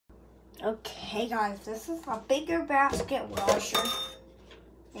Okay guys, this is a bigger basket washer.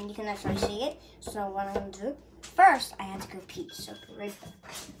 And you can actually see it. So what I'm going to do, first I have to go pee. So be right back.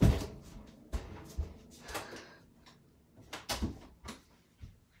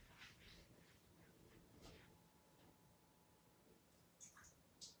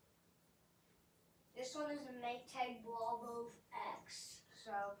 This one is a Maytag Bravo X.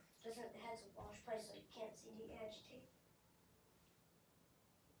 So it has a wash place so you can't see the edge tape.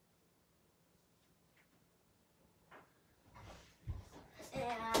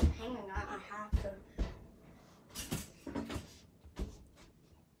 And hang on, I have to.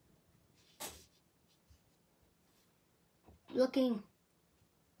 Looking.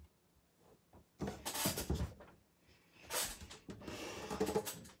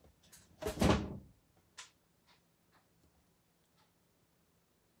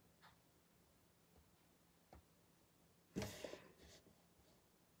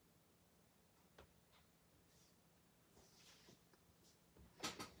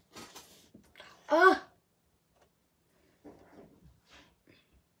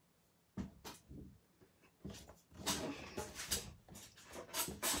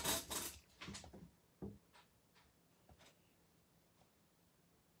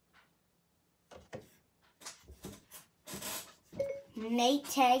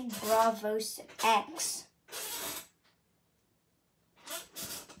 Maytag Bravo X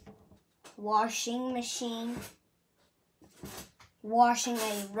washing machine, washing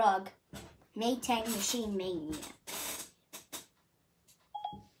a rug, Maytag Machine Mania.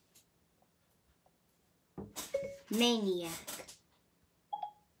 Maniac.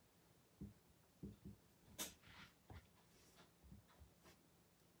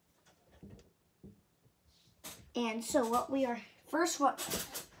 And so what we are first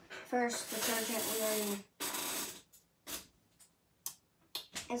detergent we are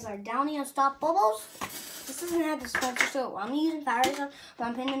in is our Downy Unstop Bubbles. This doesn't have the dispenser, so I'm using fire soap, but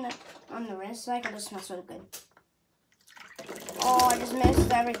I'm putting it on the wrist so I can just smell so good. Oh, I just missed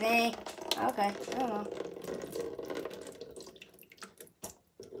everything. Okay, I don't know.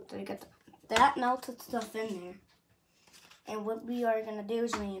 So you got that melted stuff in there. And what we are gonna do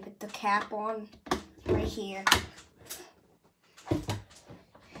is we're gonna put the cap on right here.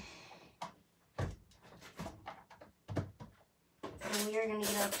 And we are gonna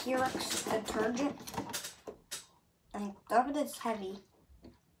get our Purex detergent. And it's heavy.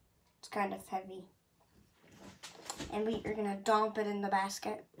 It's kind of heavy. And we are gonna dump it in the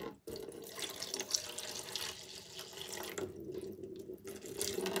basket.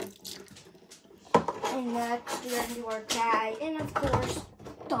 And next we are gonna do our tag, and of course,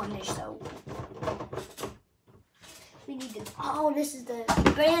 Dawn soap. We need to. Oh, this is the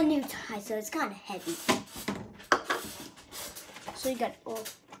brand new tie, so it's kind of heavy. So you got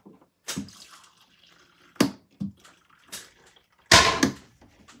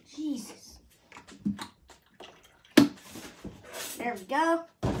Jesus. There we go.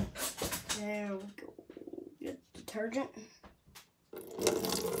 There we go. Get detergent.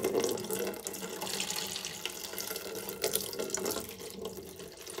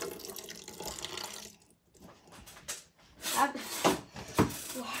 A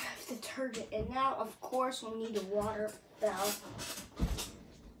lot of detergent, and now of course we need a water valve.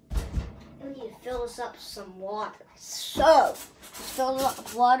 And we need to fill this up with some water. So let's fill it up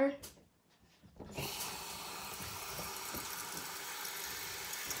with water.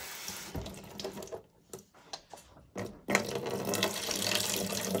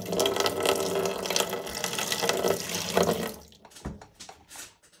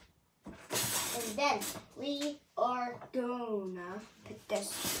 And then we are gonna put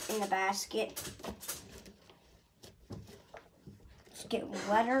this in the basket. Let's get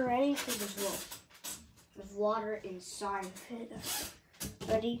water ready for this roll. There's water inside of it.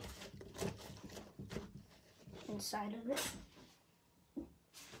 Ready? Inside of it.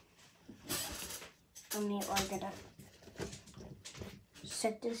 And we are gonna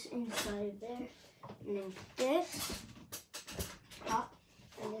set this inside of there. And then put this top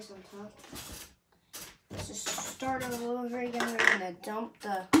and this on top. Let's just start all over again. We're gonna dump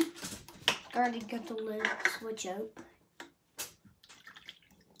the, already got the lid switch out.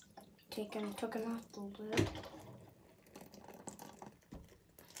 Taking off the lid.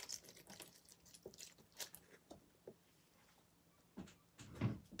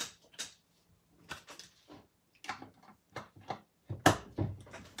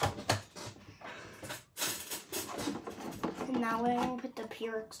 And now we're gonna put the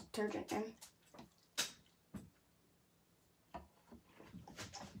Purex detergent in.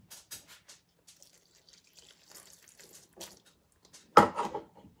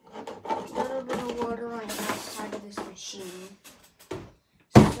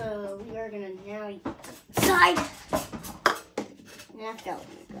 So we are gonna now side. Knock out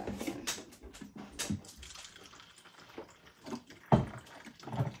the garden.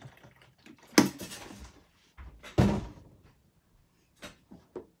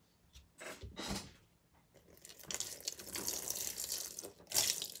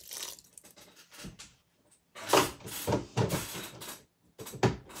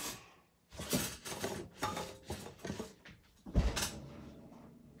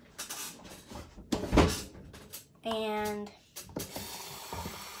 And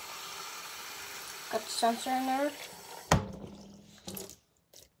got the sensor in there.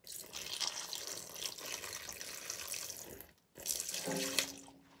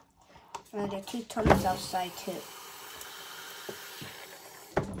 And there are 2 tummies outside too.